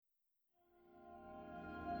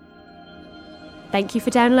Thank you for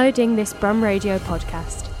downloading this Brum Radio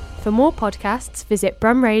podcast. For more podcasts, visit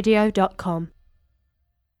brumradio.com.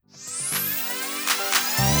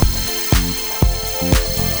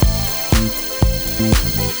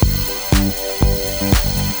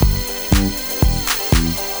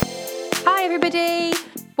 Hi everybody,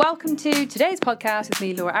 welcome to today's podcast with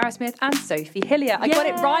me, Laura Arrowsmith, and Sophie Hillier. I got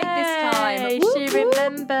it right this time. She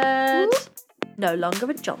remembered. No longer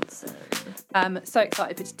a Johnson. So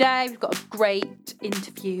excited for today. We've got a great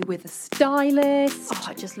interview with a stylist. Oh,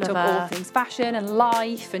 I just love Talk her. all things fashion and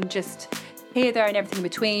life and just here, there and everything in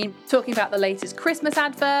between. Talking about the latest Christmas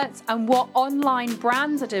adverts and what online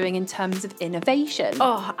brands are doing in terms of innovation.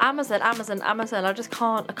 Oh, Amazon.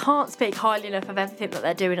 I can't speak highly enough of everything that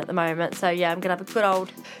they're doing at the moment. So yeah, I'm going to have a good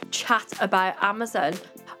old chat about Amazon.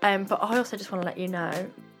 But I also just want to let you know,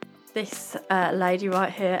 this lady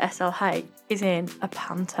right here, SLH, is in a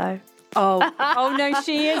panto. Oh no,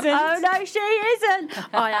 she isn't. Oh no, she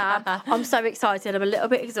isn't. I am. I'm so excited. I'm a little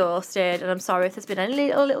bit exhausted, and I'm sorry if there's been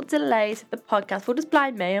any little delays with the podcast. We'll just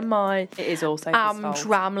blame me and my It is also his fault.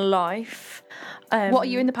 dram life. What are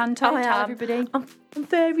you in the panto? I Tell am. everybody. I'm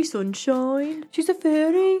Fairy Sunshine. She's a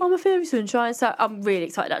fairy. I'm a Fairy Sunshine, so I'm really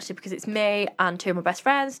excited actually because it's me and two of my best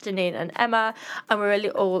friends, Janine and Emma, and we're a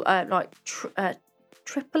little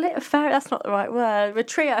triplet, a fairy, that's not the right word. We're a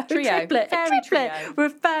trio. A triplet. Trio. We're a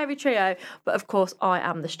fairy trio. But of course, I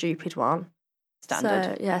am the stupid one.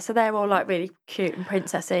 Standard. So they're all like really cute and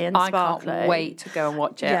princessy and sparkly. I can't wait to go and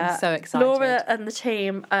watch it. Yeah. I'm so excited. Laura and the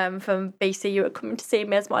team from BCU are coming to see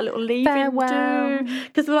me as my little leaving Farewell. do.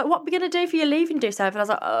 Because they're like, what are we going to do for your leaving do, Sophie? And I was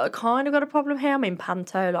like, I kind of got a problem here. I'm in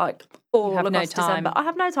panto like all have of no December. time. I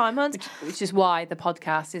have no time, hun. Which is why the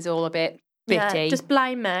podcast is all a bit bitty. Yeah, just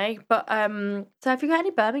blame me. But so if you've got any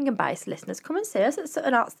Birmingham-based listeners, come and see us at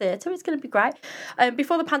Sutton Arts Theatre. It's going to be great.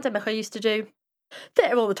 Before the pandemic, I used to do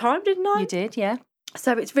theatre all the time, didn't I? You did, yeah.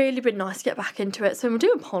 So it's really been nice to get back into it. So I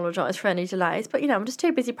do apologise for any delays, but I'm just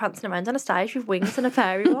too busy prancing around on a stage with wings and a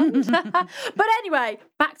fairy wand. But anyway,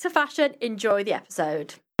 back to fashion. Enjoy the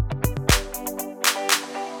episode.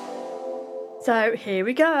 So here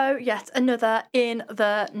we go. Yet another in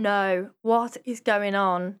the know. What is going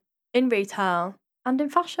on in retail and in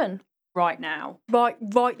fashion Right now. right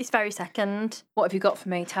this very second? What have you got for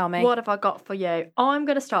me? Tell me. What have I got for you? I'm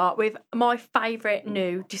going to start with my favourite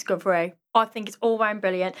new discovery. I think it's all round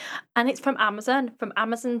brilliant. And it's from Amazon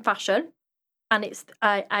Fashion. And it's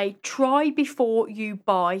a try before you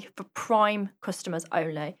buy for Prime customers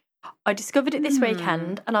only. I discovered it this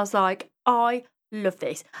weekend and I was like, I love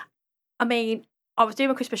this. I mean, I was doing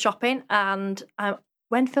my Christmas shopping and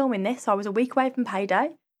when filming this, I was a week away from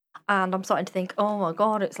payday. And I'm starting to think, oh my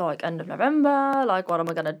God, it's like end of November. Like, what am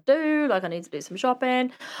I going to do? Like, I need to do some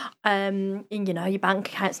shopping. And, your bank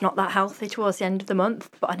account's not that healthy towards the end of the month,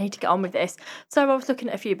 but I need to get on with this. So I was looking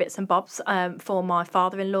at a few bits and bobs for my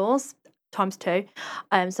father-in-law's ×2.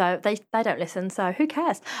 So they don't listen, so who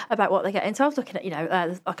cares about what they get in? So I was looking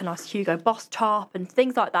at, like a nice Hugo Boss top and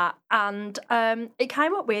things like that. And it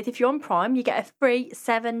came up with, if you're on Prime, you get a free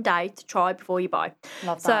 7-day to try before you buy.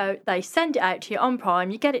 Love that. So they send it out to you on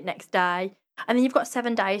Prime, you get it next day, and then you've got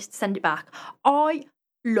 7 days to send it back. I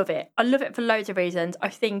love it. I love it for loads of reasons. I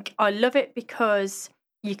think I love it because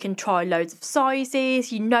you can try loads of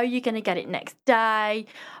sizes, you're going to get it next day,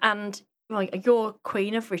 and like, you're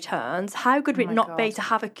queen of returns. How good would it not be to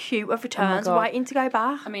have a queue of returns waiting to go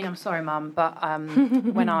back? I mean, I'm sorry, Mum, but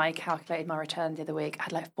when I calculated my return the other week, I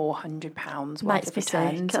had like £400 worth of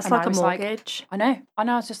returns. That's and like I a was mortgage. I know. And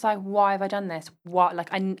I was just like, why have I done this? What? Like,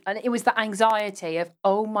 and it was the anxiety of,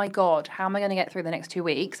 oh my God, how am I going to get through the next 2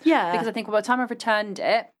 weeks? Yeah. Because I think by the time I've returned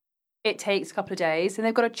it, it takes a couple of days, and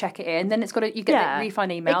they've got to check it in. Then you get the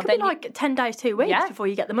refund email. It could be like 10 days, 2 weeks before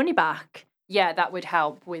you get the money back. Yeah, that would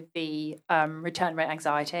help with the return rate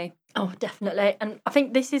anxiety. Oh, definitely. And I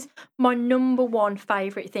think this is my number one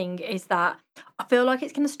favourite thing, is that I feel like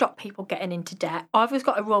it's going to stop people getting into debt. I've always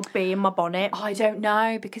got a real bee in my bonnet. I don't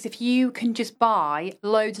know, because if you can just buy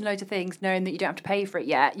loads and loads of things knowing that you don't have to pay for it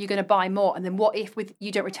yet, you're going to buy more. And then what if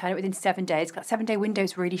you don't return it within 7 days? That 7-day window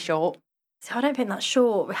is really short. So I don't think that's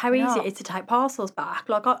short. How easy it is to take parcels back.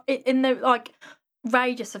 Like, in the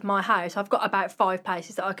radius of my house, I've got about 5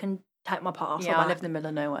 places that I can take my parcel back. I live in the middle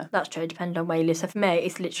of nowhere. That's true, depending on where you live. So for me,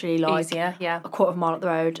 it's literally like easier, a quarter of a mile up the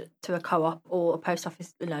road to a co-op or a post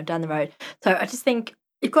office, down the road. So I just think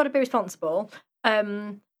you've got to be responsible.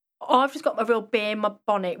 I've just got my real bee in my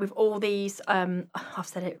bonnet with all these, I've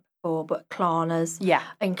said it before, but Klarnas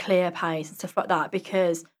and Clear Pays and stuff like that,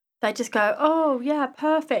 because they just go, oh, yeah,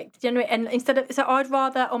 perfect. You know, and instead of, so I'd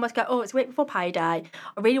rather almost go, oh, it's a week before payday.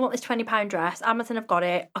 I really want this £20 dress. Amazon have got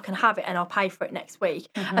it. I can have it and I'll pay for it next week.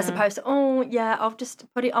 As opposed to, oh, yeah, I'll just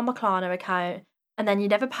put it on my Klarna account. And then you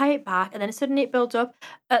never pay it back, and then suddenly it builds up.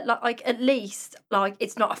 At least, like,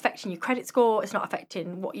 it's not affecting your credit score. It's not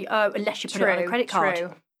affecting what you owe unless you put it on a credit card.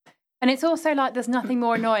 True. And it's also like there's nothing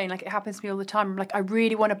more annoying. Like, it happens to me all the time. I'm like, I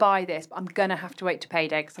really want to buy this, but I'm gonna have to wait to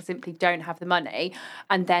payday because I simply don't have the money,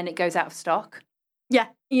 and then it goes out of stock. Yeah,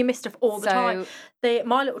 you miss stuff all the time.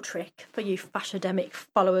 My little trick for you fashionademic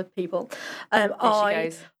follower people,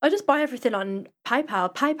 I just buy everything on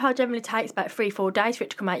PayPal. PayPal generally takes about 3-4 days for it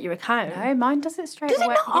to come out your account. No, mine does it straight away. Does it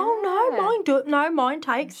not? Yeah. Oh no, mine do. No, mine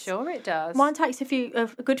takes. I'm sure it does. Mine takes a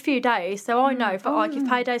good few days. So I know for like if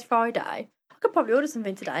payday's Friday, I could probably order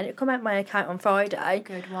something today and it'll come out my account on Friday.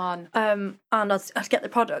 Good one. And I'll get the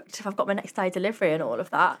product if I've got my next day delivery and all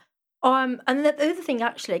of that. And the other thing,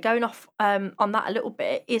 actually, going off on that a little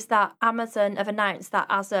bit, is that Amazon have announced that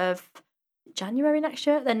as of January next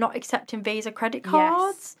year, they're not accepting Visa credit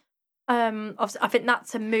cards. Yes. I think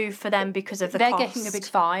that's a move for them because of the cost. They're getting a big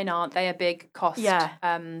fine, aren't they? A big cost. Yeah.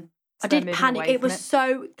 So I did panic. It was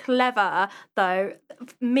so clever, though.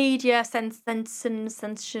 Media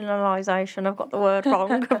sensationalisation. I've got the word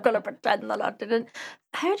wrong. I've got to pretend that I didn't.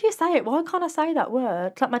 How do you say it? Why can't I say that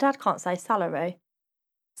word? Like my dad can't say salary.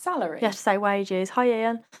 Salary? You have to say wages. Hi,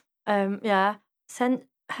 Ian. Yeah.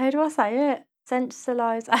 How do I say it?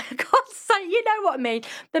 Sensationalise. I can't say. You know what I mean.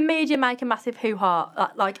 The media make a massive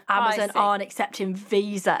hoo-ha. Like Amazon aren't accepting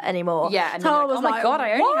Visa anymore. Yeah. And so I was oh my God,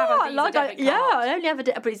 I only have a Visa debit card. Yeah, I only have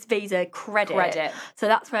but it's Visa credit. So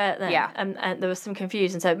that's where, and there was some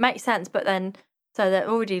confusion. So it makes sense, but then, so they're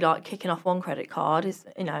already like kicking off one credit card. Is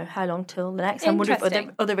how long till the next? I wonder if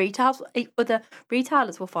other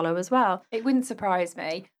retailers will follow as well. It wouldn't surprise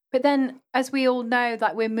me. But then, as we all know,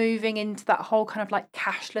 like we're moving into that whole kind of like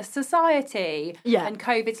cashless society. Yeah. And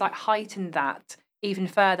COVID's like heightened that even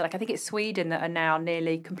further. Like I think it's Sweden that are now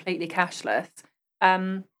nearly completely cashless.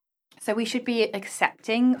 So we should be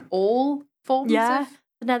accepting all forms of.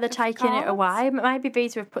 Now they're taking it away. Maybe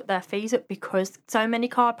Visa have put their fees up because so many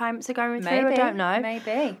card payments are going through. I don't know.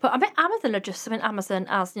 Maybe. But I bet Amazon are just. Amazon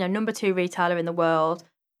as number 2 retailer in the world.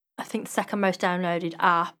 I think the second most downloaded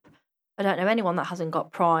app. I don't know anyone that hasn't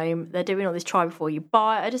got Prime. They're doing all this try before you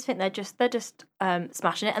buy. I just think they're just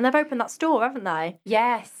smashing it, and they've opened that store, haven't they?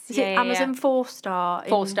 Yes. Is it Amazon 4-star?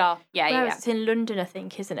 4-star. Yeah. It's in London, I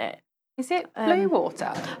think, isn't it? Is it Blue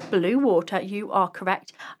Water? Blue Water, you are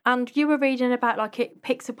correct. And you were reading about like it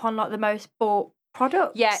picks up on like the most bought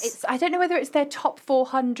products. Yeah, I don't know whether it's their top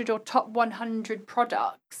 400 or top 100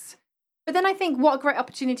 products. But then I think what a great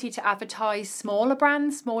opportunity to advertise smaller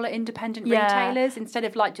brands, smaller independent retailers, instead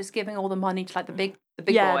of like just giving all the money to like the big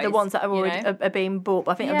boys. The ones that are already are being bought.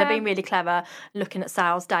 I think they're being really clever, looking at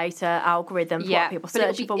sales data, algorithms, what people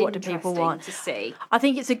searching for, what do people want to see. I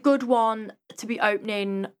think it's a good one to be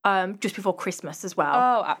opening just before Christmas as well.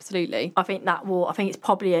 Oh, absolutely. I think it's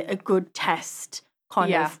probably a good test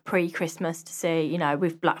kind of pre-Christmas to see,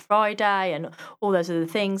 with Black Friday and all those other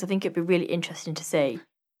things. I think it'd be really interesting to see.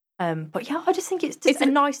 But yeah, I just think it's a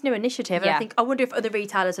nice new initiative. Yeah. And I wonder if other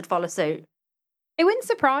retailers would follow suit. It wouldn't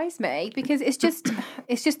surprise me because it's just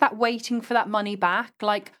that waiting for that money back.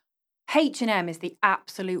 Like H&M is the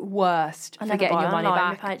absolute worst for getting your money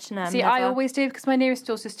back. H&M, See, I always do because my nearest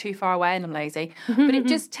store's just too far away and I'm lazy. But it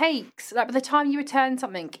just takes, like by the time you return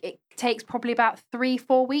something, it takes probably about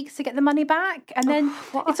 3-4 weeks to get the money back. And then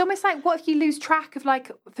it's almost like, what if you lose track of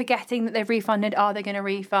like forgetting that they've refunded? Are they going to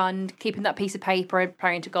refund? Keeping that piece of paper and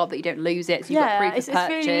praying to God that you don't lose it. So you've got proof of purchase.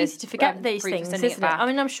 It's really easy to forget these things, isn't it? I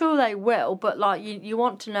mean, I'm sure they will, but like you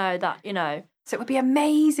want to know that, So it would be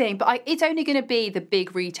amazing. But it's only going to be the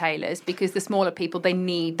big retailers because the smaller people, they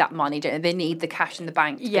need that money, don't they? They need the cash in the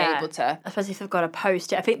bank to be able to. Especially if they've got to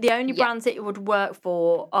post it. I think the only brands that it would work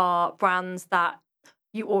for are brands that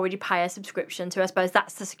you already pay a subscription to. I suppose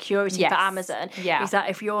that's the security for Amazon. Yeah. Is that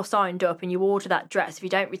if you're signed up and you order that dress, if you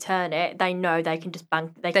don't return it, they know they can just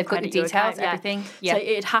bank. They've got your details, everything. Yeah. So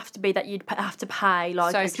it'd have to be that you'd have to pay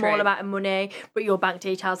like a small amount of money, but your bank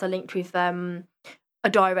details are linked with a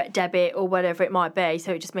direct debit or whatever it might be.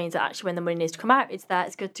 So it just means that actually when the money needs to come out, it's there,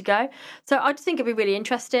 it's good to go. So I just think it'd be really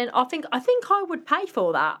interesting. I think I would pay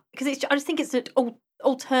for that because I just think it's an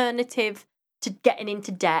alternative to getting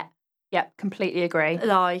into debt. Yeah, completely agree.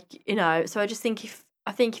 Like, so I just think if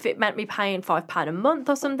it meant me paying £5 a month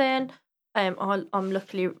or something,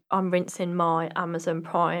 I'm rinsing my Amazon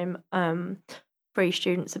Prime free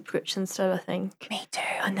student subscription still, I think. Me too.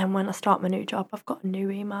 And then when I start my new job, I've got a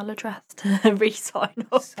new email address to re-sign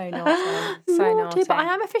up. So naughty. So naughty. But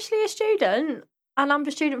I am officially a student. And I'm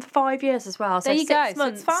a student for 5 years as well. So There you go. 6 So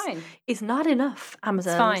months it's fine. is not enough,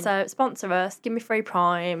 Amazon. fine. So sponsor us, give me free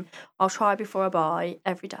Prime. I'll try before I buy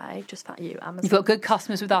every day, just for you, Amazon. You've got good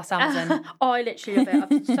customers with us, Amazon. I literally love it. I've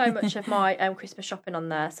done so much of my Christmas shopping on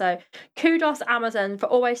there. So kudos, Amazon, for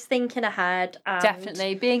always thinking ahead. And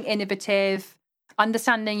Definitely. Being innovative,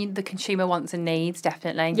 understanding the consumer wants and needs,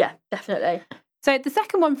 definitely. Yeah, definitely. So the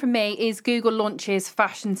second one for me is Google launches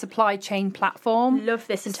fashion supply chain platform. Love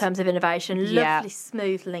this in terms of innovation. Yeah. Lovely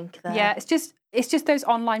smooth link there. Yeah, it's just those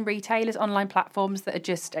online retailers, online platforms that are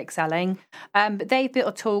just excelling. But they've built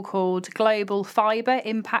a tool called Global Fibre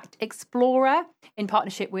Impact Explorer in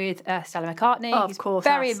partnership with Stella McCartney. Of course,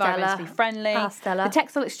 very Stella. environmentally friendly. Stella. The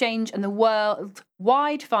Textile Exchange and the World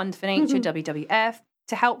Wide Fund for Nature (WWF)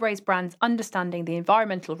 to help raise brands understanding the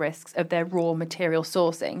environmental risks of their raw material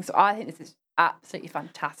sourcing. So I think this is absolutely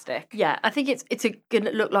fantastic. Yeah, I think it's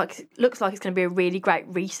gonna looks like it's going to be a really great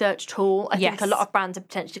research tool. I think a lot of brands are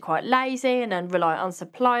potentially quite lazy and then rely on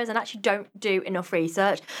suppliers and actually don't do enough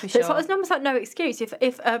research. So it's almost like no excuse.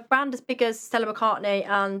 If a brand as big as Stella McCartney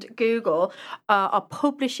and Google are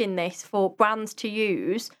publishing this for brands to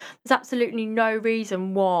use, there's absolutely no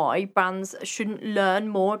reason why brands shouldn't learn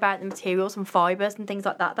more about the materials and fibres and things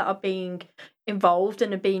like that are being involved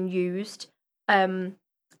and are being used.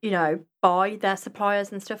 By their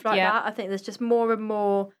suppliers and stuff like that. I think there's just more and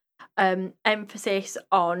more emphasis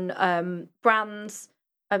on brands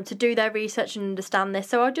to do their research and understand this.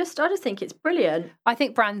 So I just think it's brilliant. I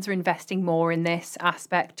think brands are investing more in this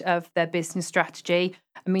aspect of their business strategy.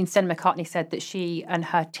 I mean, Stella McCartney said that she and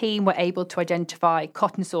her team were able to identify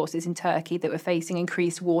cotton sources in Turkey that were facing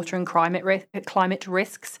increased water and climate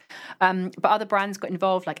risks. But other brands got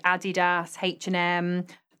involved, like Adidas, H&M,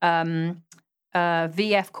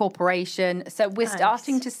 VF Corporation. So we're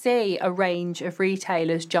starting to see a range of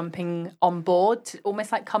retailers jumping on board to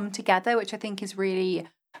almost like come together, which I think is really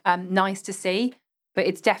nice to see. But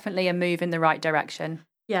it's definitely a move in the right direction.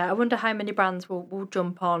 Yeah, I wonder how many brands will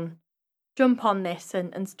jump on this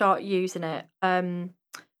and start using it.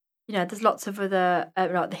 There's lots of other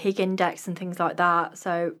like the Higg Index and things like that.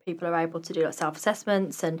 So people are able to do like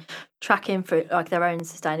self-assessments and tracking for like their own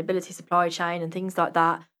sustainability supply chain and things like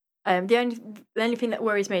that. The only thing that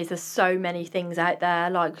worries me is there's so many things out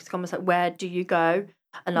there. Like it's almost like, where do you go?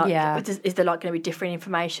 And like, is there like going to be different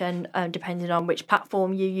information depending on which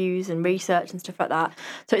platform you use and research and stuff like that?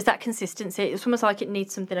 So it's that consistency. It's almost like it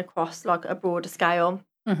needs something across like a broader scale.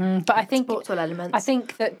 Mm-hmm. But I think supports all elements. I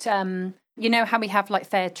think that how we have like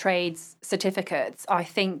fair trade certificates. I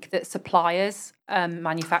think that suppliers,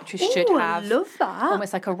 manufacturers should have. I love that.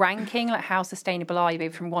 Almost like a ranking, like how sustainable are you,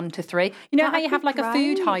 maybe from 1 to 3. You know how you have like a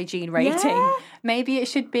food hygiene rating? Yeah. Maybe it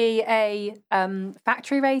should be a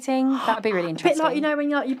factory rating. That would be really interesting. A bit like, when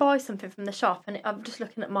you buy something from the shop, and I'm just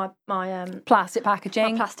looking at my plastic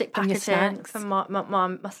packaging. My plastic packaging from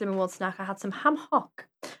my Slim World snack. I had some ham hock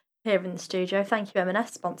here in the studio. Thank you,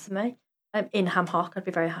 M&S, sponsor me. In ham hock, I'd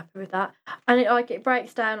be very happy with that. And it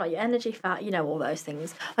breaks down like your energy, fat, all those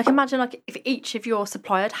things. Like imagine like if each of your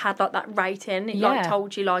suppliers had like that rating, it like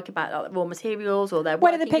told you like about like the raw materials or their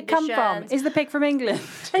where did the pig come from? Is the pig from England?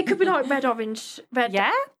 It could be like red, orange,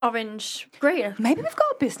 green. Maybe we've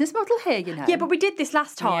got a business model here, Yeah, but we did this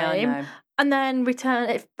last time, and then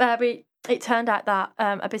it turned out that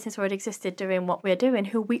a business already existed doing what we're doing,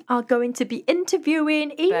 who we are going to be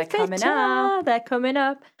interviewing. They're coming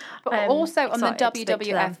up. But also on the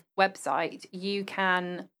WWF website, you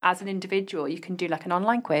can, as an individual, you can do like an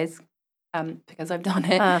online quiz, because I've done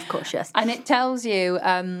it. Of course, yes. And it tells you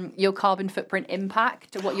your carbon footprint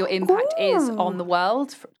impact, what your impact is on the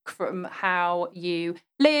world from how you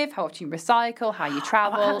live, how often you recycle, how you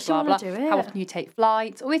travel, blah, blah, how often you take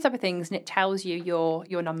flights, all these type of things. And it tells you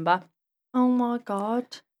your number. Oh my God.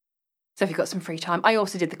 So if you've got some free time. I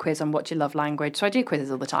also did the quiz on what's your love language. So I do quizzes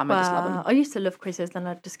all the time. I just love them. I used to love quizzes, then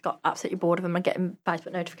I just got absolutely bored of them and getting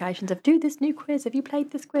Facebook notifications of, do this new quiz. Have you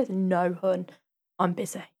played this quiz? No, hun. I'm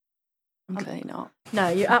busy. I'm clearly not. No,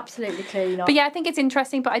 you're absolutely clearly not. But yeah, I think it's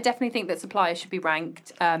interesting, but I definitely think that suppliers should be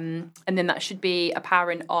ranked, and then that should be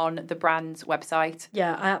apparent on the brand's website.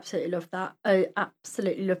 Yeah, I absolutely love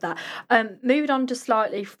that. Moving on just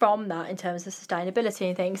slightly from that in terms of sustainability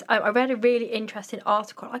and things, I read a really interesting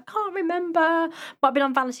article. I can't remember. Might have been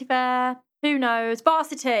on Vanity Fair. Who knows?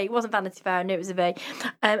 Varsity. It wasn't Vanity Fair. I knew it was a V.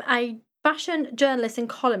 A fashion journalist and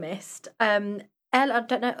columnist, I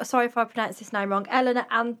don't know, sorry if I pronounced this name wrong, Eleanor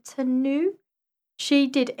Antonou. She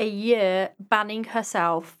did a year banning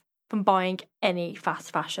herself from buying any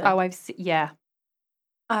fast fashion. Oh, I've seen, yeah.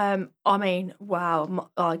 I mean, wow,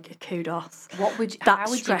 like kudos. What would you, that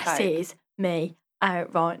stresses me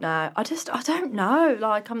out right now. I don't know.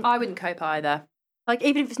 Like, I wouldn't cope either. Like,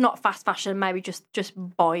 even if it's not fast fashion, maybe just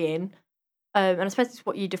buying. And I suppose it's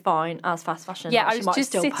what you define as fast fashion. Yeah, like, I was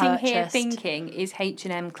just sitting here thinking, is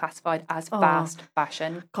H&M classified as fast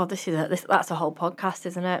fashion? God, that's a whole podcast,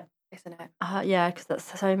 isn't it? Isn't it? Yeah, because there's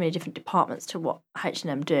so many different departments to what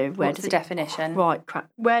H&M do. What's the definition?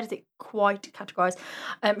 Where does it quite categorise?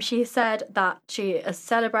 She said that she has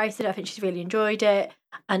celebrated it. I think she's really enjoyed it,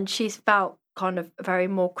 and she's felt kind of very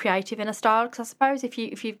more creative in her style. Because I suppose if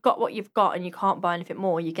you've got what you've got and you can't buy anything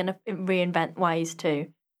more, you're going to reinvent ways to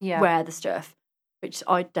wear the stuff, which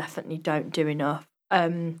I definitely don't do enough.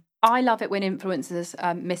 I love it when influencers,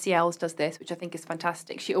 Missy Ells does this, which I think is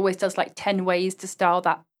fantastic. She always does like 10 ways to style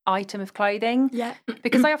that item of clothing. Yeah.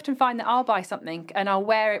 Because I often find that I'll buy something and I'll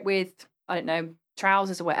wear it with, I don't know,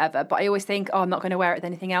 trousers or whatever, but I always think, I'm not going to wear it with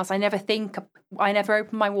anything else. I never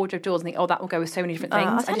open my wardrobe doors and think, that will go with so many different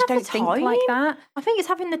things. I just don't think like that. I think it's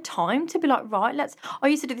having the time to be like, right, I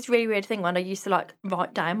used to do this really weird thing when I used to like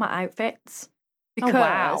write down my outfits.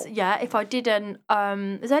 Because if I didn't,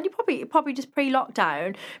 it's only probably just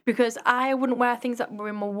pre-lockdown, because I wouldn't wear things that were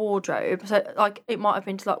in my wardrobe. So like it might have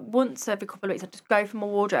been to like once every couple of weeks I'd just go for my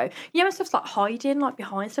wardrobe. You know, stuff's like hiding like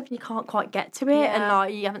behind stuff and you can't quite get to it, and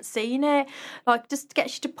like you haven't seen it. Like just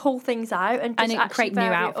gets you to pull things out and just it create new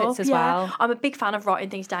outfits as well. I'm a big fan of writing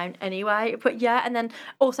things down anyway. But and then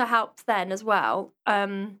also helps then as well.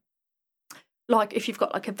 Like if you've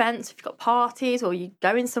got like events, if you've got parties, or you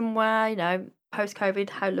going somewhere, you know. Post-COVID,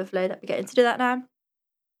 how lovely that we're getting to do that now.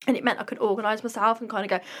 And it meant I could organise myself and kind of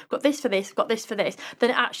go, got this for this, got this for this. Then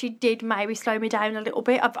it actually did maybe slow me down a little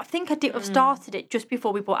bit. I think I did. I've started it just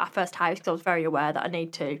before we bought our first house, because I was very aware that I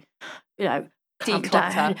need to, you know,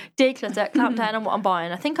 declutter, clamp down on what I'm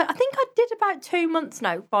buying. I think I did about 2 months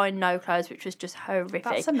now buying no clothes, which was just horrific.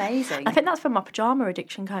 That's amazing. I think that's where my pyjama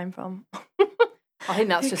addiction came from. I think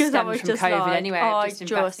that's just stemmed from COVID like, anyway. Just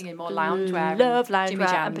investing in more loungewear. Love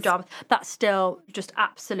loungewear and pyjamas. That's still just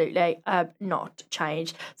absolutely not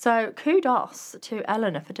changed. So kudos to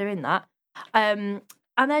Eleanor for doing that. And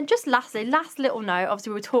then just lastly, last little note,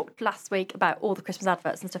 obviously we talked last week about all the Christmas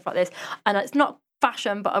adverts and stuff like this, and it's not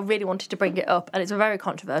fashion, but I really wanted to bring it up, and it's a very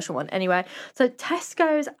controversial one anyway. So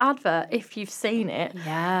Tesco's advert, if you've seen it,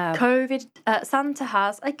 Santa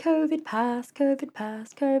has a COVID pass.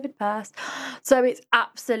 So it's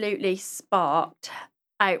absolutely sparked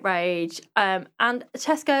outrage, and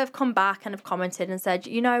Tesco have come back and have commented and said,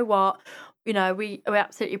 you know what, you know, we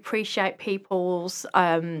absolutely appreciate people's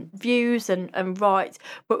views and rights,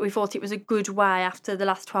 but we thought it was a good way after the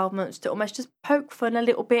last 12 months to almost just poke fun a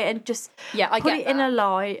little bit and just put it in a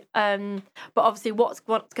light. But obviously what's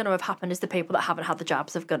going to have happened is the people that haven't had the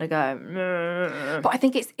jabs are going to go. But I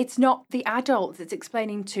think it's not the adults it's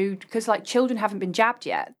explaining to, because like children haven't been jabbed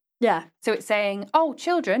yet. Yeah. So it's saying,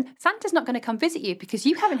 children, Santa's not going to come visit you because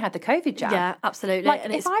you haven't had the COVID jab. Yeah, absolutely. Like,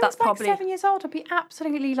 and if I was like 7 years old, I'd be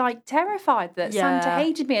absolutely like terrified that Santa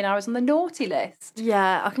hated me and I was on the naughty list.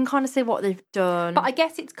 Yeah, I can kind of see what they've done. But I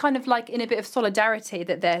guess it's kind of like in a bit of solidarity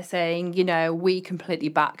that they're saying, you know, we completely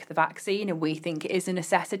back the vaccine and we think it is a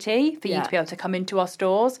necessity for you to be able to come into our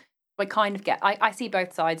stores. I kind of get, I see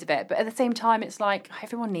both sides of it, but at the same time, it's like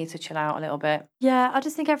everyone needs to chill out a little bit. Yeah, I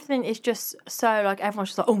just think everything is just so like everyone's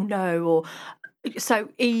just like, oh no, or so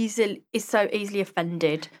easily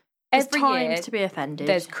offended. There's times to be offended.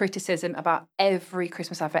 There's criticism about every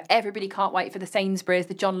Christmas advert. Everybody can't wait for the Sainsbury's,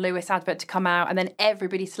 the John Lewis advert to come out, and then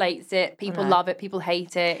everybody slates it. People love it. People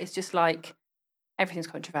hate it. It's just like everything's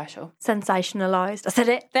controversial. Sensationalised. I said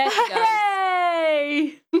it. There you go.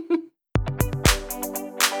 Hey!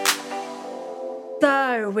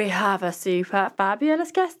 So we have a super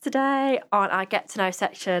fabulous guest today on our Get to Know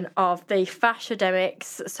section of the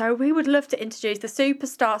Fashademics. So we would love to introduce the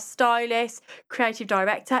superstar stylist, creative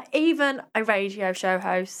director, even a radio show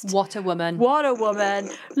host. What a woman. Laura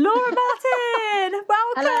Martin. Welcome.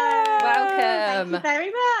 Hello. Welcome. Thank you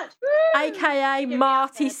very much. Woo! AKA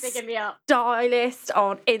Marty Stylist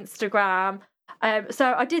on Instagram.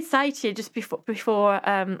 So I did say to you just before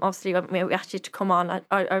obviously when we asked you to come on,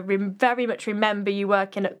 I very much remember you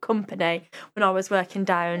working at Company when I was working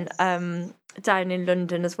down in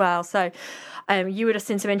London as well. So you would have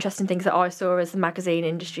seen some interesting things that I saw as the magazine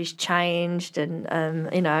industry's changed,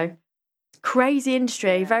 and you know, crazy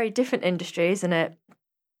industry, very different industry, isn't it?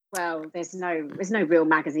 Well, there's no real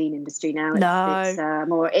magazine industry now.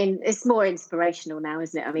 It's more inspirational now,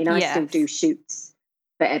 isn't it? I mean, I still do shoots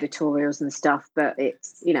for editorials and stuff, but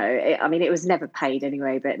it's, you know, it was never paid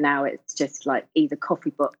anyway, but now it's just like either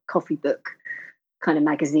coffee book kind of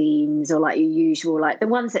magazines, or like your usual, like the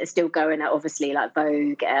ones that are still going are obviously like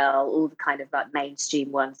Vogue, Elle, all the kind of like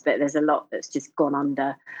mainstream ones, but there's a lot that's just gone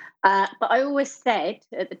under. But I always said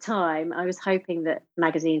at the time, I was hoping that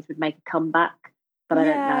magazines would make a comeback, but I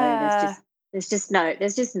don't know. There's just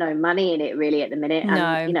no money in it really at the minute.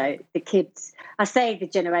 And, you know, the kids, I say the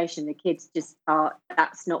generation, the kids just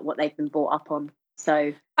that's not what they've been brought up on.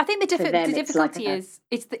 So I think the difficulty is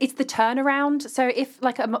it's the turnaround. So if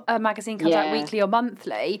like a magazine comes out weekly or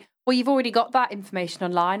monthly, well, you've already got that information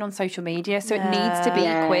online on social media, so it needs to be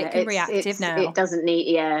quick and reactive now. It doesn't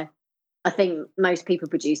need, I think most people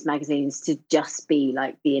produce magazines to just be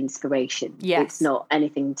like the inspiration. Yes. It's not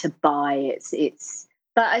anything to buy.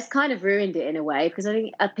 But it's kind of ruined it in a way, because I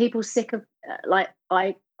think are people sick of like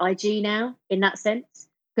IG now in that sense,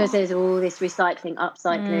 because there's all this recycling,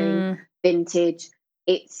 upcycling, vintage.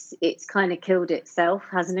 It's kind of killed itself,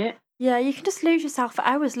 hasn't it? Yeah, you can just lose yourself for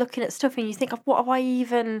hours looking at stuff, and you think, what have I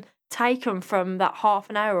even taken from that half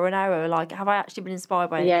an hour or an hour? Like, have I actually been inspired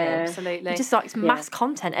by anything? Yeah, absolutely. It's just like mass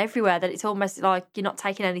content everywhere that it's almost like you're not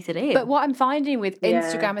taking anything in. But what I'm finding with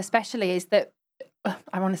Instagram especially is that I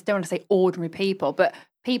don't want to say ordinary people, but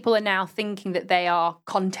people are now thinking that they are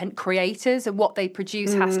content creators, and what they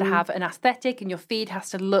produce has to have an aesthetic, and your feed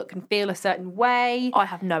has to look and feel a certain way. I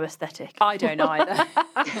have no aesthetic. I don't either.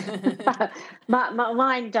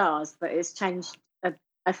 Mine does, but it's changed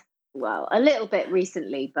a little bit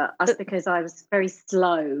recently, but that's because I was very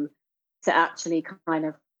slow to actually kind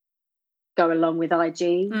of go along with IG.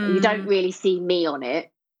 You don't really see me on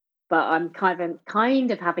it, but I'm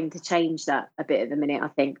kind of having to change that a bit at the minute, I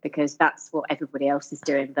think, because that's what everybody else is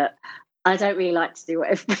doing. But I don't really like to do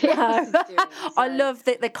what everybody else is doing. So I love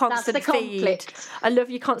the constant feed. I love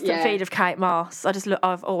your constant feed of Kate Moss.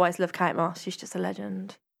 I've always loved Kate Moss. She's just a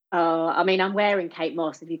legend. Oh, I mean, I'm wearing Kate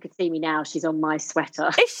Moss. If you could see me now, she's on my sweater.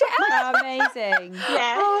 Is she? Amazing.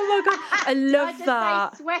 Yeah. Oh my God. I love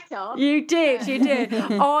that. Say sweater. You did.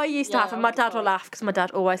 I used to have, and my dad will laugh because my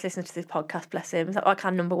dad always listens to this podcast, bless him. He's like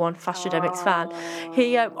our number one Fashiodemics fan.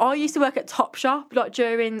 I used to work at Topshop, like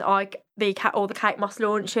during like all the Kate Moss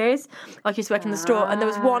launches. Like, I used to work in the store, and there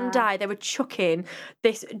was one day they were chucking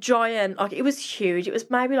this giant, like it was huge. It was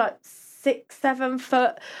maybe like 6-7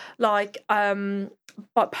 foot, like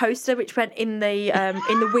poster which went in the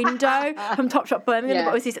window from Topshop Birmingham.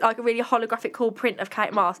 But it was this like a really holographic cool print of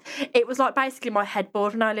Kate Moss. It was like basically my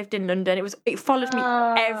headboard when I lived in London. It followed me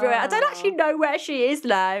everywhere. I don't actually know where she is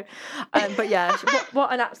now, but yeah,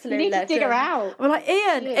 what an absolute you need legend. to dig her out. Well, like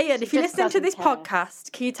Ian, if you're listening to this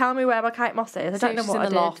podcast, can you tell me where my Kate Moss is? I don't know what I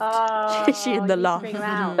did. Loft. Is she in the loft? Bring her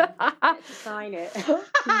out. Get to sign it.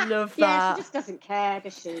 Love that. Yeah, she just doesn't care,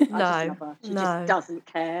 does she? I just love her. She just doesn't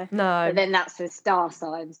care. No. But then that's her star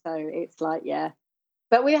sign, so it's like,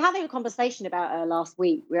 But we were having a conversation about her last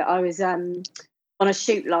week. I was on a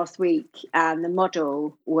shoot last week, and the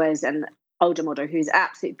model was an older model who's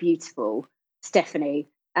absolutely beautiful, Stephanie.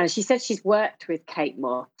 And she said she's worked with Kate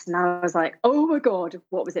Moss. And I was like, oh my God,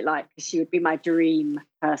 what was it like? Because she would be my dream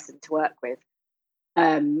person to work with.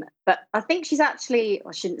 But I think she's actually,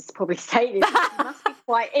 I shouldn't probably say this, she must be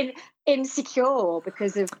quite insecure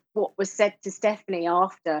because of what was said to Stephanie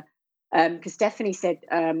after. Because Stephanie said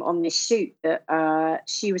on this shoot that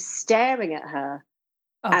she was staring at her,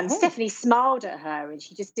 and Stephanie smiled at her, and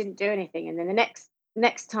she just didn't do anything. And then the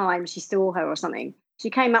next time she saw her or something, she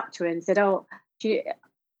came up to her and said, she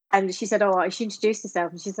said, she introduced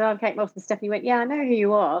herself, and she said, I'm Kate Moss. And Stephanie went, yeah, I know who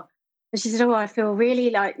you are. And she said, I feel really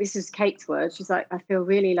like, this is Kate's word, she's like, I feel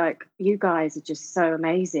really like you guys are just so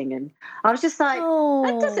amazing. And I was just like,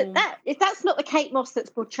 if that's not the Kate Moss that's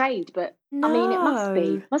portrayed, but no. I mean, it must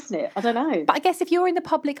be, mustn't it? I don't know. But I guess if you're in the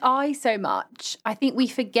public eye so much, I think we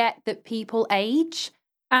forget that people age.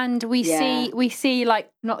 And we see, like,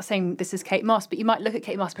 not saying this is Kate Moss, but you might look at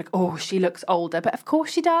Kate Moss and be like, oh, she looks older. But of course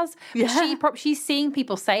she does. Yeah. She's seeing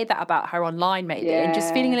people say that about her online, maybe, and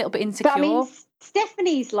just feeling a little bit insecure. But, I mean,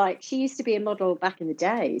 Stephanie's like, she used to be a model back in the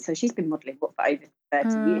day, so she's been modelling for over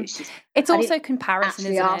 30 years. It's also comparison,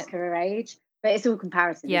 isn't it? Ask her age. But it's all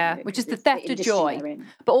comparison. Yeah, which is the theft of joy.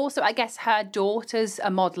 But also, I guess her daughter's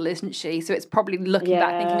a model, isn't she? So it's probably looking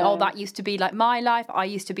back thinking, oh, that used to be like my life. I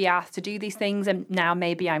used to be asked to do these things, and now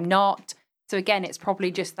maybe I'm not. So again, it's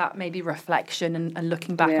probably just that maybe reflection and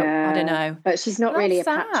looking back at, I don't know. But she's not really a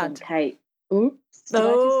patch on Kate. Oops. Did I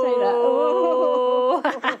just say that? Oh.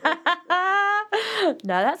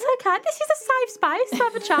 No, that's okay. This is a safe space to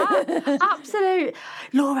have a chat. Absolute.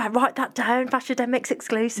 Laura, write that down. Fashiodemics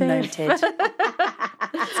exclusive. Noted.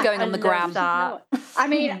 It's going on the gram. I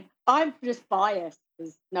mean, I'm just biased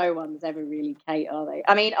because no one's ever really Kate, are they?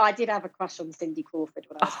 I mean, I did have a crush on Cindy Crawford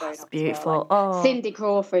when I was growing up. Beautiful. As well. Like, Cindy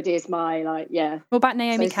Crawford is my What about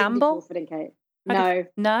Naomi Campbell? Cindy Crawford and Kate.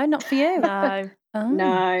 No, not for you. No. Oh.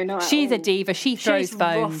 No, not She's at all. a diva. She throws She's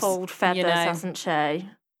phones. ruffled feathers, hasn't she?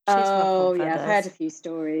 Oh yeah, I've heard a few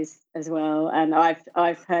stories as well, and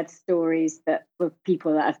I've heard stories that were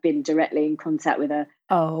people that have been directly in contact with her.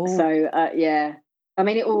 Oh, so yeah. I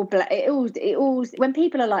mean, it all. When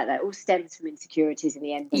people are like that, it all stems from insecurities in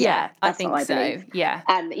the end. Yeah, That's I think what I so. believe. Yeah,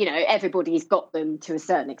 and everybody's got them to a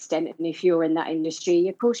certain extent, and if you're in that industry,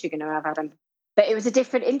 of course you're going to have had them. But it was a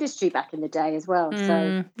different industry back in the day as well.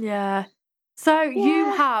 So yeah. So you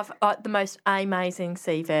have the most amazing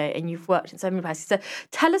CV, and you've worked in so many places. So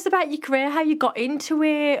tell us about your career, how you got into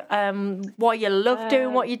it, why you love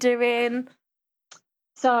doing what you're doing.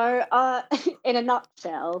 So, in a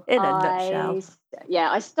nutshell, I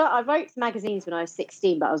wrote for magazines when I was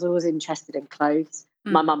 16, but I was always interested in clothes.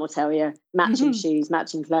 My mum will tell you, matching shoes,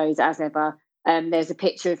 matching clothes, as ever. There's a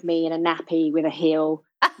picture of me in a nappy with a heel.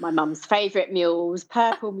 My mum's favourite mules,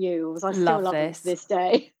 purple mules. I still love them to this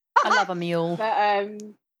day. I love a mule. But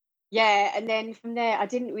and then from there, I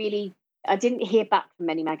didn't hear back from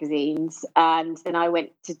many magazines, and then I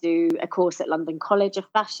went to do a course at London College of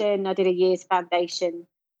Fashion. I did a year's foundation,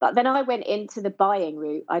 but then I went into the buying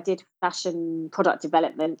route. I did fashion product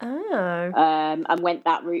development, and went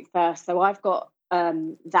that route first. So I've got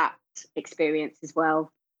that experience as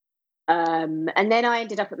well. And then I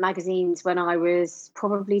ended up at magazines when I was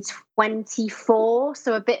probably 24,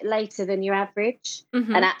 so a bit later than your average.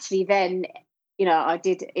 And actually then, I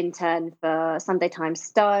did intern for Sunday Times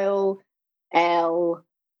Style, Elle.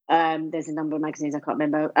 There's a number of magazines I can't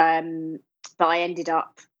remember. But I ended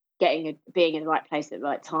up being in the right place at the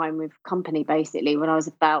right time with company, basically, when I was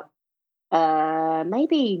about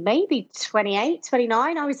maybe 28,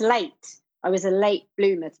 29. I was late. I was a late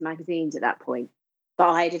bloomer to magazines at that point. But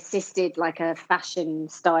I had assisted like a fashion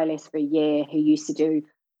stylist for a year who used to do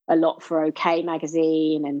a lot for OK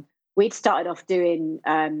magazine. And we'd started off doing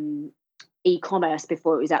e-commerce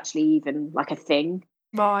before it was actually even like a thing.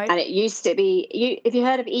 Right. And it used to be, if you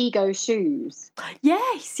heard of Ego Shoes?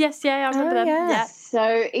 Yes, I remember them. Yeah.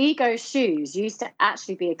 So Ego Shoes used to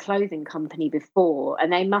actually be a clothing company before,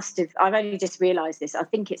 and they must have, I've only just realised this, I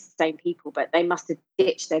think it's the same people, but they must have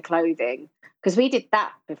ditched their clothing, because we did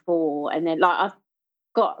that before. And then I've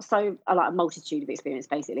got a multitude of experience,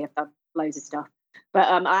 basically. I've done loads of stuff. But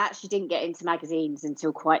I actually didn't get into magazines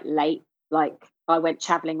until quite late. Like I went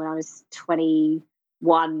travelling when I was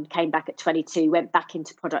 21, came back at 22, went back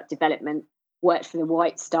into product development, worked for the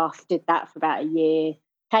White Stuff, did that for about a year,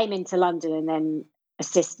 came into London and then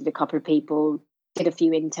assisted a couple of people, did a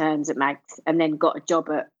few interns at Mags, and then got a job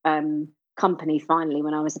at company finally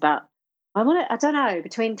when I was about, I don't know,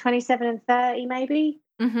 between 27 and 30 maybe,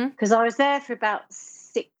 because I was there for about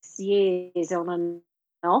 6 years on and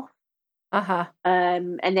off.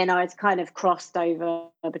 And then I'd kind of crossed over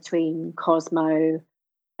between Cosmo,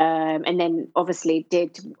 and then obviously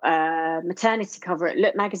did maternity cover at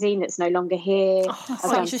Look magazine that's no longer here.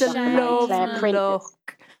 Such a shame.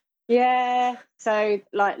 Look. Yeah, so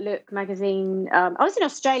like Look magazine. I was in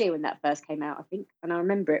Australia when that first came out, I think, and I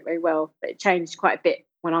remember it very well. But it changed quite a bit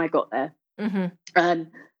when I got there.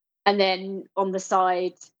 And then on the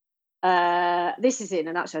side, this is in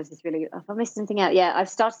a nutshell. This is really. If I missed anything out, I've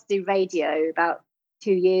started to do radio about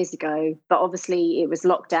 2 years ago, but obviously it was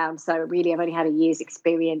lockdown, so really I've only had a year's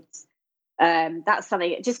experience. That's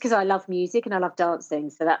something just because I love music and I love dancing,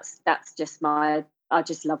 so that's just I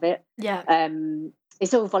just love it.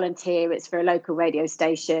 It's all volunteer. It's for a local radio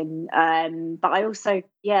station, but I also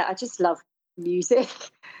I just love music.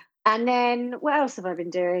 And then what else have I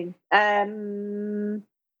been doing?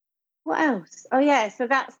 What else? Oh yeah, so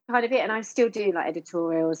that's kind of it. And I still do like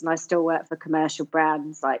editorials, and I still work for commercial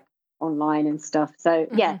brands like online and stuff. So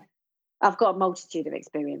I've got a multitude of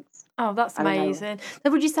experience. Oh, that's amazing.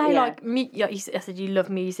 So would you say you said you love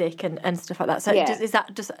music and stuff like that? So does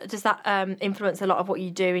that influence a lot of what you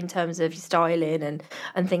do in terms of your styling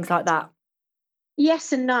and things like that?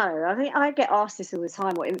 Yes and no. I think I get asked this all the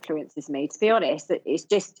time, what influences me. To be honest, it's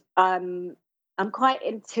just I'm quite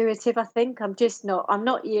intuitive, I think. I'm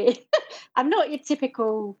not your I'm not your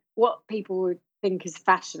typical what people would think is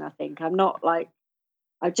fashion, I think. I'm not like,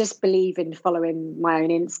 I just believe in following my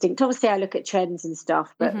own instinct. Obviously I look at trends and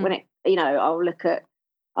stuff, but when it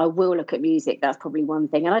I will look at music. That's probably one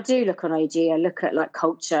thing. And I do look on IG, I look at like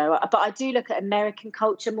culture, but I do look at American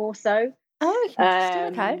culture more so. Oh,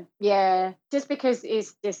 interesting. Okay. Yeah, just because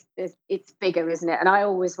it's bigger, isn't it? And I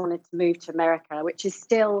always wanted to move to America, which is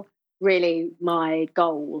still really my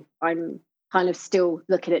goal. I'm kind of still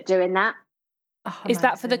looking at doing that. Oh, Is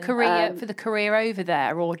that for the amazing. career over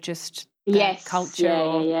there, or just Yes, culture?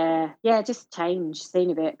 yeah, Or... yeah. Just change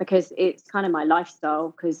scene a bit because it's kind of my lifestyle.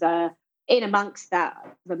 Because in amongst that,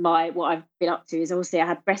 what I've been up to is obviously I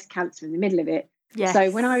had breast cancer in the middle of it. Yes.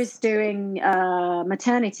 So when I was doing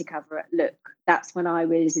maternity cover at Look, that's when I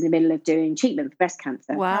was in the middle of doing treatment for breast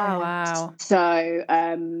cancer. Wow. So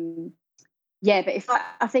yeah, but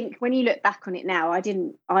I think when you look back on it now,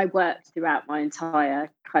 I worked throughout my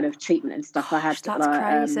entire kind of treatment and stuff. I had That's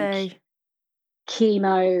crazy.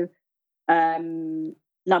 Chemo,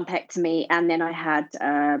 lumpectomy, and then I had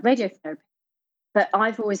radiotherapy. But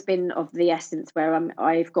I've always been of the essence where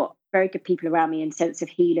I've got very good people around me and sense of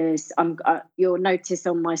healers. You'll notice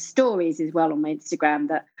on my stories as well on my Instagram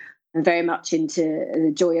that I'm very much into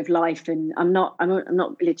the joy of life, and I'm not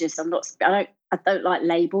religious. I don't like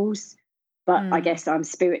labels, but I guess I'm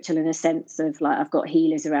spiritual in a sense of like I've got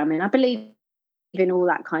healers around me, and I believe in all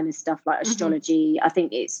that kind of stuff like astrology. I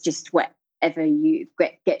think it's just whatever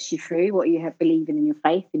gets you through what you have believing in your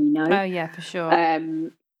faith, and you know. Oh yeah, for sure.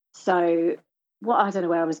 So I don't know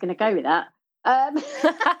where I was going to go with that.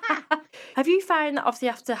 Have you found that obviously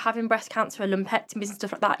after having breast cancer and lumpectomies and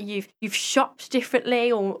stuff like that, you've shopped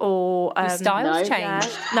differently or Your styles changed?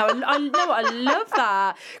 Yeah. No, I love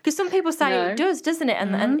that because some people say it does, doesn't it?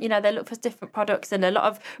 And you know they look for different products, and a lot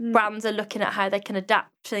of brands are looking at how they can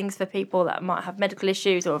adapt things for people that might have medical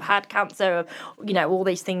issues or have had cancer, or you know all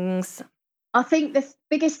these things. I think the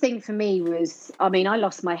biggest thing for me was, I mean, I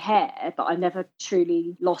lost my hair, but I never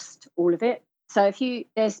truly lost all of it. So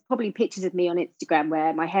there's probably pictures of me on Instagram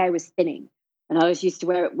where my hair was thinning and I was used to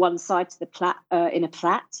wear it one side to the plait, in a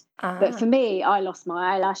plait. But for me, I lost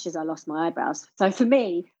my eyelashes, I lost my eyebrows. So for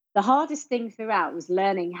me, the hardest thing throughout was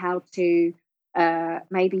learning how to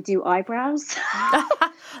maybe do eyebrows.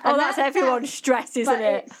 That's everyone's stress, isn't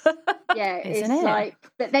it? Yeah, it's like,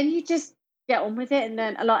 but then you just get on with it. And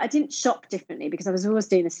then I didn't shop differently because I was always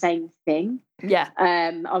doing the same thing. Yeah.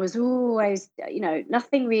 I was always,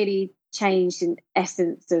 nothing really changed in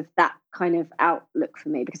essence of that kind of outlook for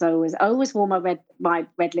me because I always wore my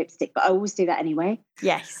red lipstick, but I always do that anyway.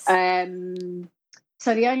 Yes.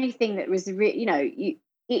 So the only thing that was it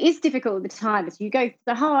is difficult at the time, but you go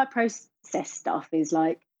the how I process stuff is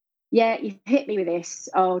like, yeah, you hit me with this.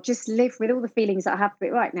 I'll just live with all the feelings that I have for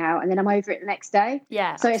it right now, and then I'm over it the next day.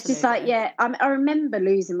 Yeah. So it's just like, yeah, I remember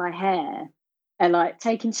losing my hair and like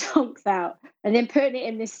taking chunks out and then putting it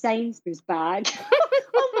in this Sainsbury's bag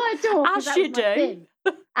on my door. As you do.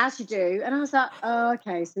 As you do. And I was like, oh,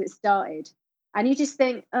 okay, so it started. And you just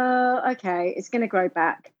think, oh, okay, it's going to grow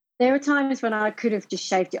back. There were times when I could have just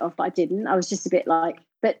shaved it off, but I didn't. I was just a bit like,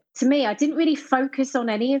 but to me, I didn't really focus on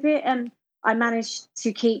any of it. And I managed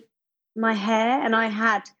to keep my hair, and I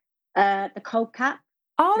had the cold cap.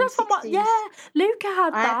 Oh, that's what Luca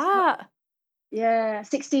had that.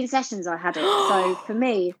 16 sessions I had it. So for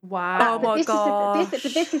me, wow. Oh my God.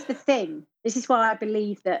 This is the thing. This is why I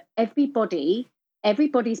believe that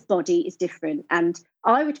everybody's body is different. And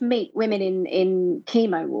I would meet women in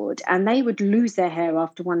chemo ward and they would lose their hair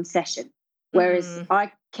after one session. Whereas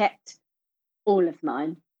I kept all of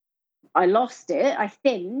mine. I lost it. I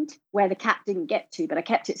thinned where the cap didn't get to, but I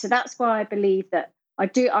kept it. So that's why I believe that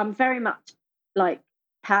I'm very much like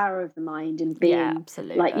power of the mind and being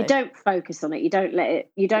absolutely. Like you don't focus on it, you don't let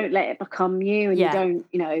it become you, and you don't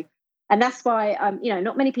and that's why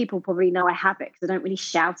not many people probably know I have it because I don't really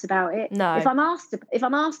shout about it. No, if I'm asked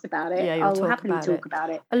about it, I will happily talk about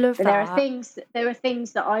it. I love that. There are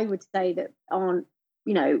things that I would say that aren't,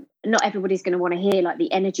 not everybody's going to want to hear, like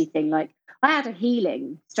the energy thing. Like I had a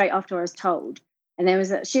healing straight after I was told,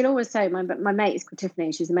 and she'll always say, my mate is called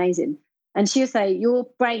Tiffany, she's amazing. And she'll say, your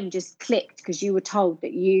brain just clicked because you were told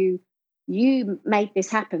that you made this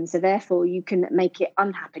happen, so therefore you can make it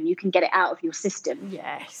unhappen. You can get it out of your system.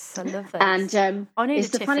 Yes, I love that. And I need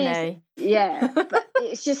it's a Tiffany. But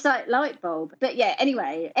it's just like light bulb. But yeah,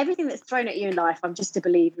 anyway, everything that's thrown at you in life, I'm just a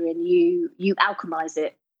believer in you alchemize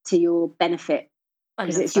it to your benefit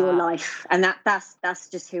because it's your life, and that's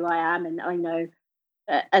just who I am, and I know.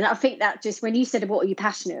 And I think that just when you said what are you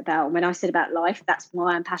passionate about, and when I said about life, that's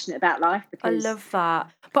why I'm passionate about life. Because I love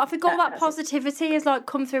that. But I forgot that positivity has like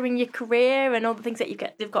come through in your career and all the things that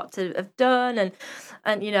you've got to have done, and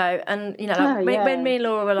when me and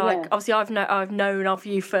Laura were like, obviously I've known of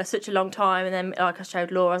you for such a long time, and then like I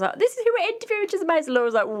showed Laura, I was like, this is who we're interviewing, which is amazing. Laura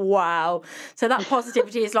was like, wow. So that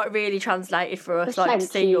positivity is like really translated for us, like to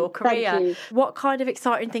see your career. What kind of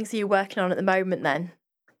exciting things are you working on at the moment then?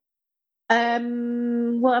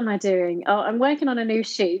 What am I doing? Oh, I'm working on a new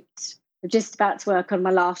shoot I'm just about to work on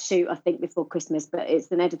my last shoot, I think, before Christmas, but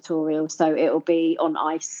it's an editorial, so it'll be on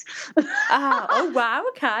ice. Oh wow,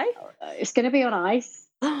 okay. It's going to be on ice.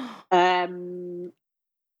 Shall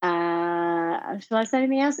I say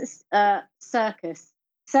anything else? It's circus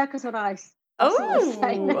on ice.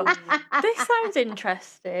 Oh, this sounds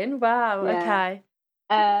interesting. Wow. Yeah. Okay.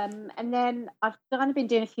 And then I've kind of been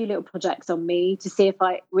doing a few little projects on me to see if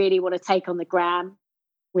I really want to take on the gram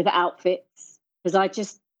with outfits,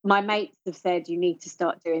 because my mates have said you need to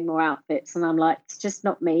start doing more outfits, and I'm like, it's just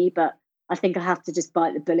not me, but I think I have to just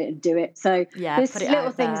bite the bullet and do it. So there's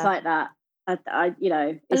little things like that. I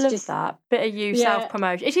it's love just that bit of you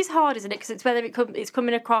self-promotion. It is hard, isn't it? Because it's whether it's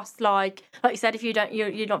coming across like you said, if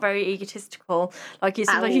you're not very egotistical, like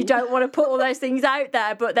sometimes you don't want to put all those things out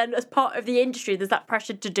there, but then as part of the industry, there's that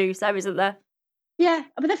pressure to do so, isn't there? Yeah,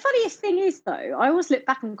 but the funniest thing is, though, I always look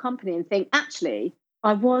back on company and think, actually,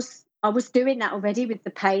 I was doing that already with the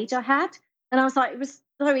page I had, and I was like, it was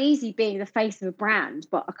so easy being the face of a brand,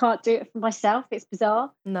 but I can't do it for myself. It's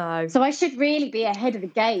bizarre. No. So I should really be ahead of the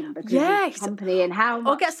game because of the company and how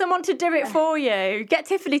much... Or get someone to do it for you. Get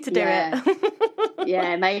Tiffany to do it.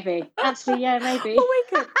 Yeah, maybe. Actually, yeah, maybe. Oh, we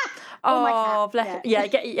could. Oh, bless you.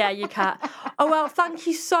 You can. Oh, well, thank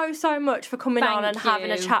you so much for coming on and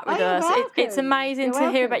having a chat with us. It's amazing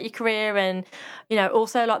to hear about your career and,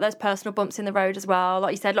 also like those personal bumps in the road as well.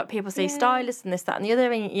 Like you said, like people see stylists and this, that and the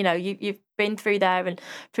other, and, you've been through there and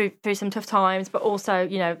through some tough times, but also,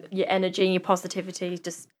 your energy and your positivity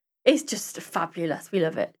is just fabulous. We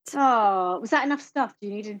love it. Oh, was that enough stuff? Do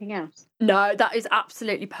you need anything else? No, that is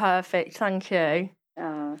absolutely perfect. Thank you.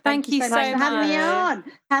 Oh, thank you so much for having me on.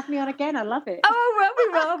 Have me on again. I love it.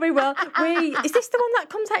 Oh, we will. Is this the one that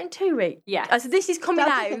comes out in 2 weeks? Yeah. So this is coming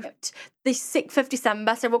out the 6th of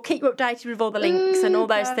December. So we'll keep you updated with all the links and all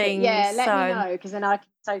those things. Yeah, let me know, because then I can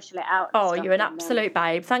social it out. Oh, you're an absolute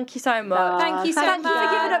babe. Thank you so much. Thank you so much. Thank you for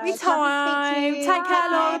giving up your time. Take care,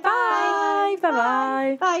 love. Bye.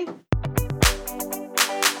 Bye.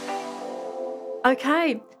 Bye.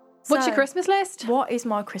 Okay. What's your Christmas list? What is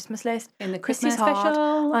my Christmas list? In the Christmas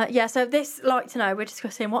special. So this, we're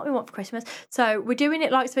discussing what we want for Christmas. So we're doing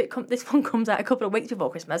it this one comes out a couple of weeks before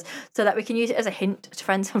Christmas so that we can use it as a hint to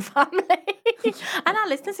friends and family. And our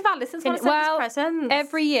listeners, if our listeners want to send us presents.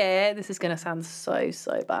 Every year, this is going to sound so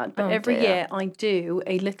bad, but every year I do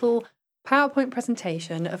a little PowerPoint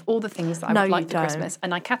presentation of all the things that I would like for Christmas,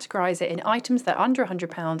 and I categorise it in items that are under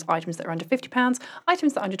 £100, items that are under £50,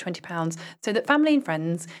 items that are under £20, so that family and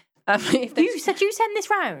friends... you said you send this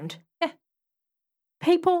round? Yeah.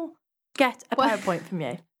 People get a PowerPoint from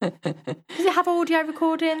you. Does it have audio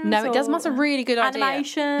recordings? No, it doesn't. That's a really good idea.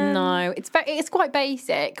 Animation? No, it's quite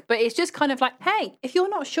basic, but it's just kind of like, hey, if you're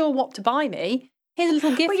not sure what to buy me, here's a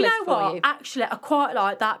little gift list for you. But you know what? Actually, I quite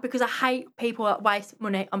like that because I hate people that waste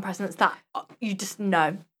money on presents that you just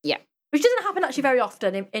know. Yeah. Which doesn't happen actually very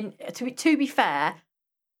often. To be fair,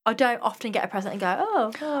 I don't often get a present and go, I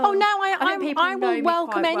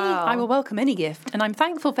will welcome any gift, and I'm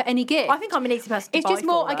thankful for any gift. I think I'm an easy person to It's buy just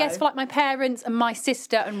more, for, I guess, for like my parents and my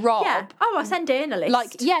sister and Rob. Yeah. Oh, I send in a list.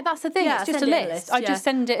 That's the thing. It's just a list. I just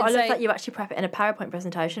send it. I love that you actually prep it in a PowerPoint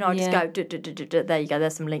presentation. I just go, there you go.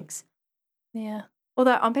 There's some links. Yeah.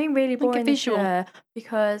 Although I'm being really boring this visual. year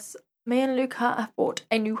because me and Luca have bought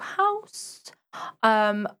a new house.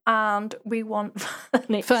 And we want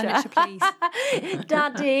furniture, please.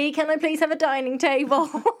 Daddy, can I please have a dining table?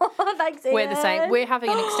 Thanks, Ian. We're the same. We're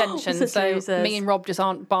having an extension, so me and Rob just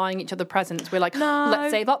aren't buying each other presents. We're like,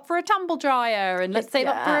 let's save up for a tumble dryer and let's save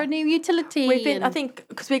up for a new utility. I think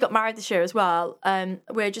because we got married this year as well,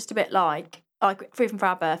 we're just a bit like even for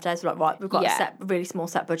our birthdays, we're like, right, we've got a really small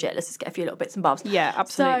set budget. Let's just get a few little bits and bobs. Yeah,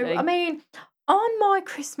 absolutely. So, I mean, on my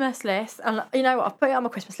Christmas list, and you know what, I've put it on my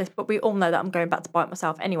Christmas list, but we all know that I'm going back to buy it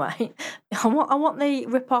myself anyway. I want the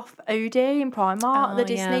rip-off Oodie in Primark, the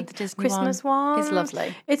Disney Christmas one. It's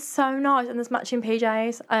lovely. It's so nice, and there's matching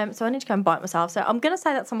PJs. So I need to go and buy it myself. So I'm going to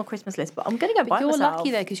say that's on my Christmas list, but I'm going to go buy it myself. You're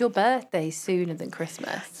lucky though, because your birthday's sooner than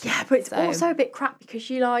Christmas. Yeah, but it's also a bit crap because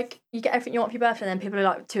you get everything you want for your birthday, and then people are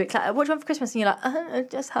like too excited. What do you want for Christmas? And you're like, I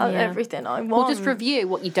just have everything I want. Well, just review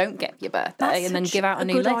what you don't get for your birthday, and then give out a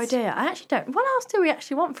new list. That's a good idea. I actually don't. What else do we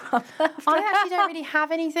actually want for our birthday? I actually don't really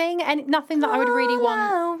have anything, and nothing that I would really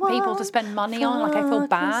want people to spend money on. Like, I feel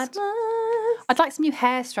bad. Christmas. I'd like some new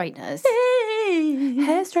hair straighteners.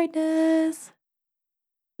 Hair straighteners.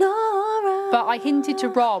 Laura. But I hinted to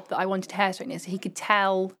Rob that I wanted hair straighteners so he could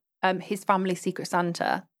tell his family's Secret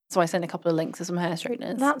Santa. So I sent a couple of links of some hair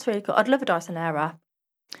straighteners. That's really cool. I'd love a Dyson Airwrap.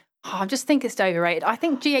 Oh, I just think it's overrated. I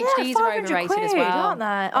think GHDs are overrated as well, aren't they?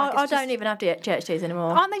 I don't even have GHDs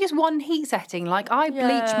anymore. Aren't they just one heat setting? Like, I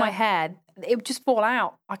bleach my hair it would just fall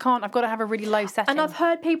out. I can't. I've got to have a really low setting. And I've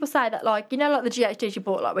heard people say that, like, you know, like the GHDs you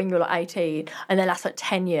bought like when you were like 18 and they last like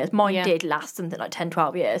 10 years. Mine did last something like 10,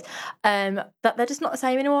 12 years. That they're just not the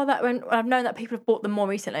same anymore. That when I've known that people have bought them more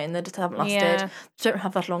recently and they just haven't lasted. Yeah. Don't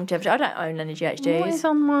have that longevity. I don't own any GHDs. What is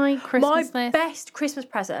on my Christmas My list? best Christmas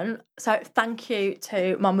present, so thank you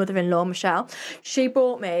to my mother-in-law, Michelle. She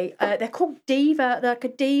bought me, they're called Diva, they're like a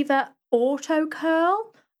Diva Auto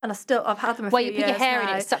Curl. And I've had them a few years. Where you put your hair in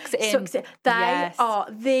it, sucks it in. They are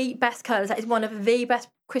the best curlers. That is one of the best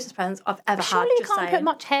Christmas presents I've ever had. Surely you can't put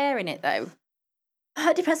much hair in it though.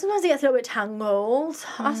 It depends. Sometimes it gets a little bit tangled.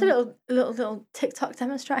 That's a little TikTok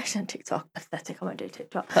demonstration. TikTok pathetic. I won't do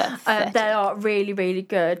TikTok. They are really, really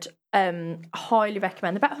good. Highly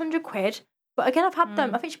recommend. They're about £100. But again, I've had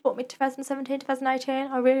them. I think she bought me 2017,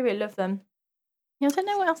 2018. I really, really love them. Yeah, I don't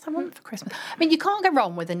know what else I want for Christmas. I mean, you can't go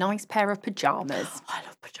wrong with a nice pair of pyjamas. I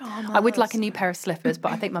love pyjamas. I would like a new pair of slippers,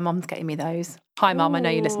 but I think my mum's getting me those. Hi, Mum. I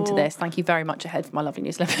know you listen to this. Thank you very much ahead for my lovely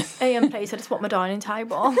new slippers. Ian, please. I just want my dining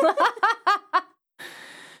table.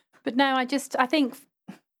 But no, I think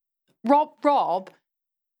Rob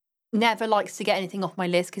never likes to get anything off my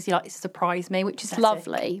list because he likes to surprise me, which is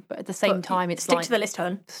lovely. But at the same time, it's stick to the list,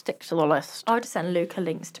 hon. Stick to the list. I would send Luca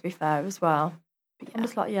links, to be fair, as well. Yeah. I'm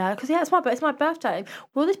just like, because it's my birthday.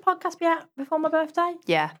 Will this podcast be out before my birthday?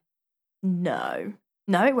 Yeah.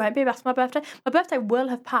 No, it won't be after my birthday. My birthday will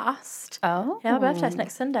have passed. Oh. Yeah, my birthday's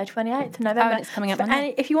next Sunday, 28th of November. Oh, and it's coming up Monday.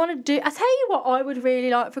 And if you want to do, I tell you what I would really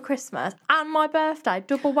like for Christmas and my birthday,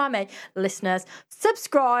 double whammy, listeners,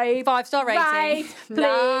 subscribe. 5-star rating. Rate, please.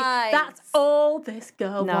 Nice. That's all this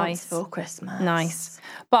girl wants for Christmas. Nice.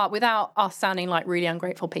 But without us sounding like really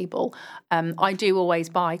ungrateful people, I do always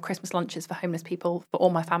buy Christmas lunches for homeless people for all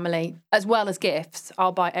my family, as well as gifts.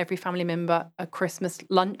 I'll buy every family member a Christmas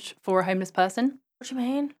lunch for a homeless person. What do you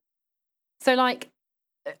mean? So, like,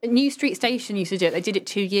 New Street Station used to do it. They did it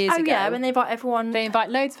 2 years ago. Oh, yeah, when they invite everyone. They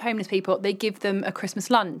invite loads of homeless people. They give them a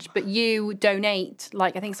Christmas lunch, but you donate,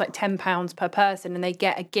 like, I think it's like £10 per person, and they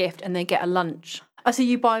get a gift and they get a lunch. Oh, so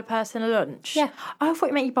you buy a person a lunch? Yeah. Oh, I thought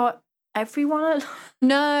you meant you buy everyone a lunch.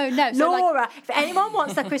 No. So Laura, if anyone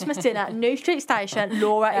wants their Christmas dinner at New Street Station,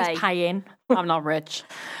 Laura is paying. I'm not rich.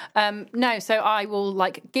 No, so I will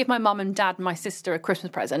like give my mum and dad and my sister a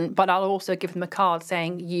Christmas present, but I'll also give them a card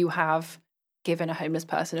saying you have given a homeless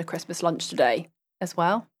person a Christmas lunch today as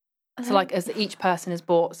well. So like as each person has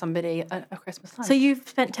bought somebody a Christmas lunch. So you've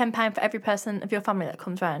spent £10 for every person of your family that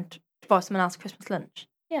comes round to buy someone else a Christmas lunch?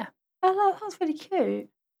 Yeah. Oh, that's really cute.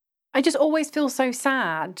 I just always feel so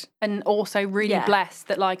sad and also really blessed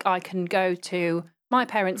that like I can go to my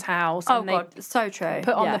parents' house and God, so true.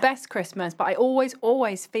 Put on the best Christmas, but I always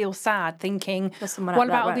feel sad thinking, what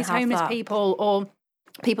about all these homeless people or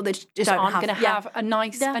people that just aren't going to have a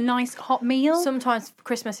nice hot meal? Sometimes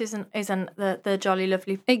Christmas isn't the jolly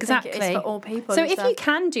lovely exactly thing it is for all people. So if you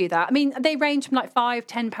can do that, I mean, they range from like £5,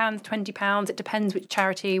 £10, £20. It depends which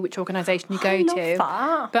charity, which organisation you go to.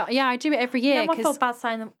 That. But yeah, I do it every year. I feel bad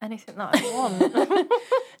saying anything that I want.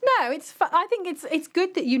 No, I think it's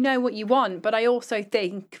good that you know what you want, but I also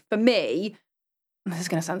think for me, this is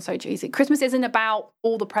going to sound so cheesy, Christmas isn't about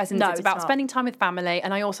all the presents. It's about spending time with family,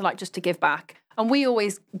 and I also like just to give back. And we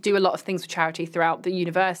always do a lot of things for charity throughout the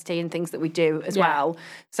university and things that we do as well.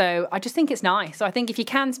 So I just think it's nice. So I think if you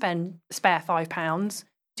can spare £5,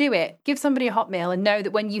 do it. Give somebody a hot meal and know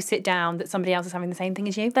that when you sit down that somebody else is having the same thing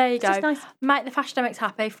as you. There you go. Just nice. Make the Fashionamics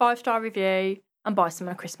happy, 5-star review, and buy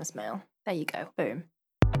someone a Christmas meal. There you go. Boom.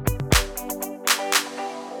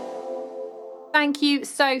 Thank you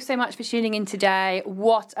so much for tuning in today.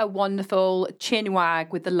 What a wonderful chin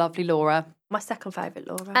wag with the lovely Laura. My second favourite,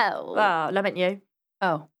 Laura. Oh. I meant you.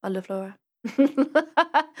 Oh. I love Laura.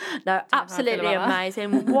 No, absolutely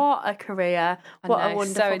amazing. What a career. What a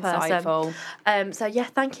wonderful insightful person. So yeah,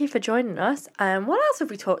 thank you for joining us. What else have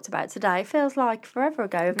we talked about today? Feels like forever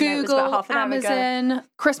ago. Google, it was about half an Amazon, hour ago.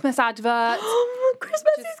 Christmas adverts.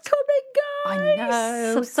 Christmas is coming, guys. I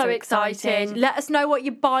know. So exciting. Let us know what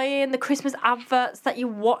you're buying, the Christmas adverts that you're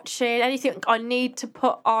watching, anything I need to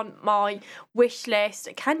put on my wish list.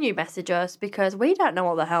 Can you message us? Because we don't know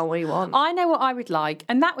what the hell we want. I know what I would like,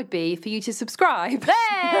 and that would be for you to subscribe.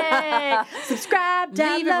 Hey! Subscribe,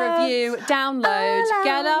 download. Leave a review, download,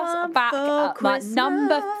 get us back at my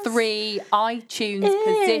number 3 iTunes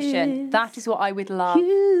position. That is what I would love.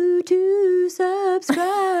 You to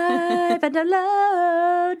subscribe and download.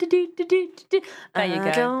 There you go.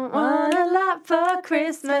 I don't want a lot for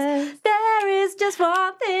Christmas. There is just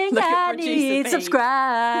one thing I need.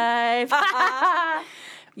 Subscribe.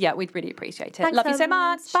 Yeah, we'd really appreciate it. Thanks Love you so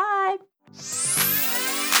much. Bye.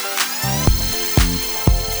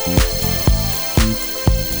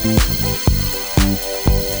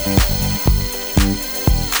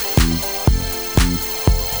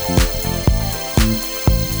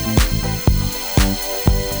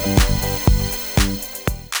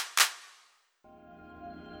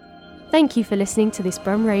 Thank you for listening to this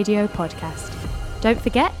Brum Radio podcast. Don't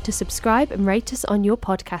forget to subscribe and rate us on your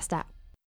podcast app.